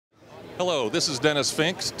Hello, this is Dennis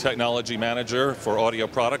Fink, Technology Manager for Audio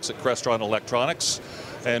Products at Crestron Electronics,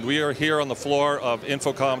 and we are here on the floor of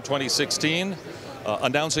Infocom 2016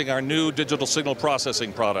 announcing our new digital signal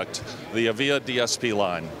processing product, the Avia DSP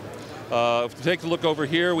line. If you take a look over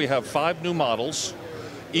here, we have 5 new models.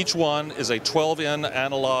 Each one is a 12-in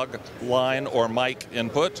analog line or mic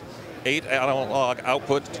input, 8 analog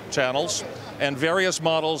output channels, and various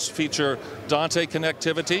models feature Dante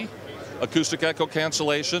connectivity, acoustic echo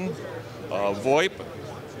cancellation, VoIP,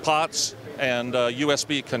 POTS, and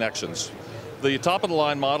USB connections. The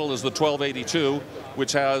top-of-the-line model is the 1282,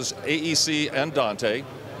 which has AEC and Dante.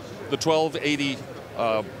 The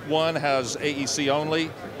 1281 has AEC only.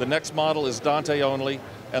 The next model is Dante only,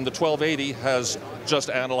 and the 1280 has just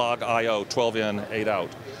analog I/O, 12-in,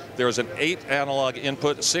 8-out. There is an 8 analog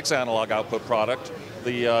input, 6 analog output product,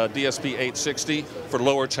 the DSP 860 for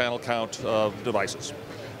lower channel count devices.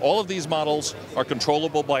 All of these models are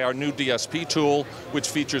controllable by our new DSP tool, which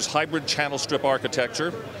features hybrid channel strip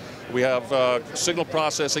architecture. We have signal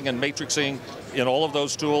processing and matrixing in all of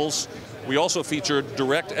those tools. We also feature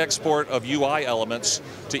direct export of UI elements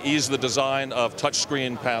to ease the design of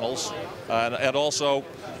touchscreen panels. And also,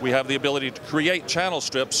 we have the ability to create channel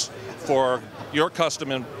strips for your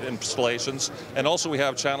custom installations, and also we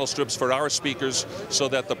have channel strips for our speakers so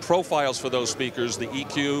that the profiles for those speakers, the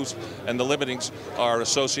EQs and the limitings, are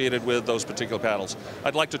associated with those particular panels.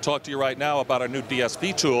 I'd like to talk to you right now about our new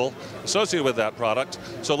DSP tool associated with that product,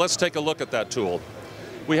 so let's take a look at that tool.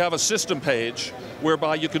 We have a system page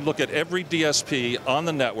whereby you can look at every DSP on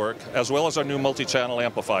the network, as well as our new multi-channel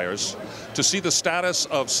amplifiers. To see the status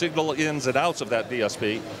of signal ins and outs of that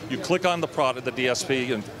DSP, you click on the product, the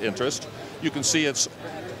DSP interest. You can see its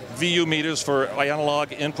VU meters for analog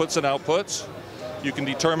inputs and outputs. You can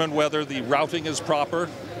determine whether the routing is proper.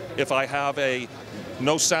 If I have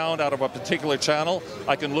no sound out of a particular channel,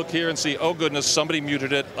 I can look here and see, oh goodness, somebody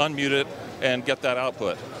muted it, unmute it, and get that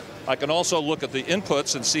output. I can also look at the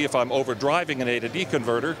inputs and see if I'm overdriving an A to D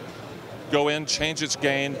converter, go in, change its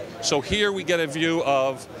gain. So here we get a view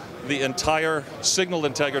of the entire signal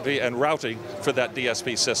integrity and routing for that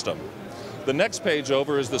DSP system. The next page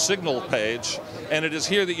over is the signal page, and it is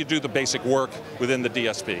here that you do the basic work within the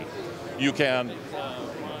DSP. You can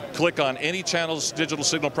click on any channel's digital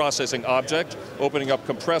signal processing object, opening up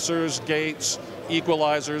compressors, gates,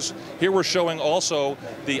 equalizers. Here we're showing also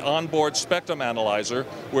the onboard spectrum analyzer,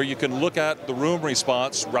 where you can look at the room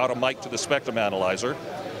response, route a mic to the spectrum analyzer,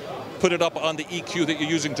 put it up on the EQ that you're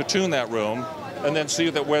using to tune that room, and then see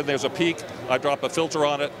that where there's a peak, I drop a filter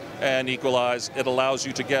on it and equalize. It allows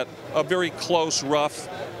you to get a very close, rough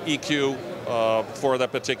EQ for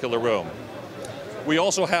that particular room. We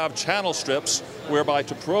also have channel strips, whereby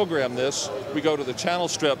to program this, we go to the channel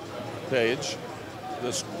strip page,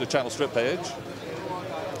 the channel strip page,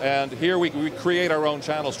 and here we create our own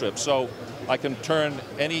channel strips. So I can turn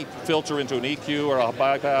any filter into an EQ or a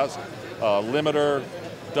bypass, limiter,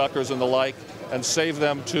 duckers, and the like, and save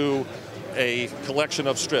them to a collection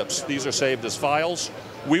of strips. These are saved as files.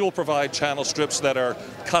 We will provide channel strips that are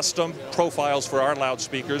custom profiles for our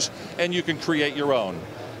loudspeakers, and you can create your own.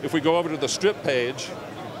 If we go over to the strip page,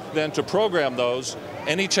 then to program those,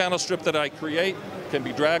 any channel strip that I create can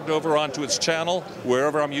be dragged over onto its channel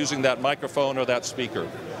wherever I'm using that microphone or that speaker.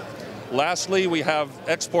 Lastly, we have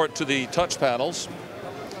export to the touch panels.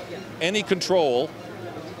 Any control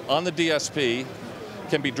on the DSP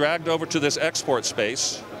can be dragged over to this export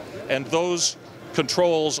space, and those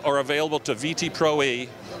controls are available to VT Pro E,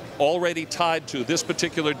 already tied to this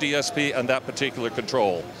particular DSP and that particular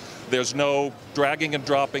control. There's no dragging and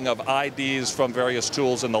dropping of IDs from various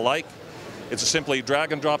tools and the like. It's simply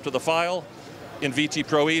drag and drop to the file. In VT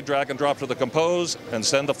Pro E, drag and drop to the compose, and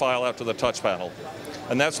send the file out to the touch panel.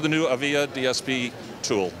 And that's the new Avia DSP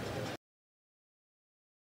tool.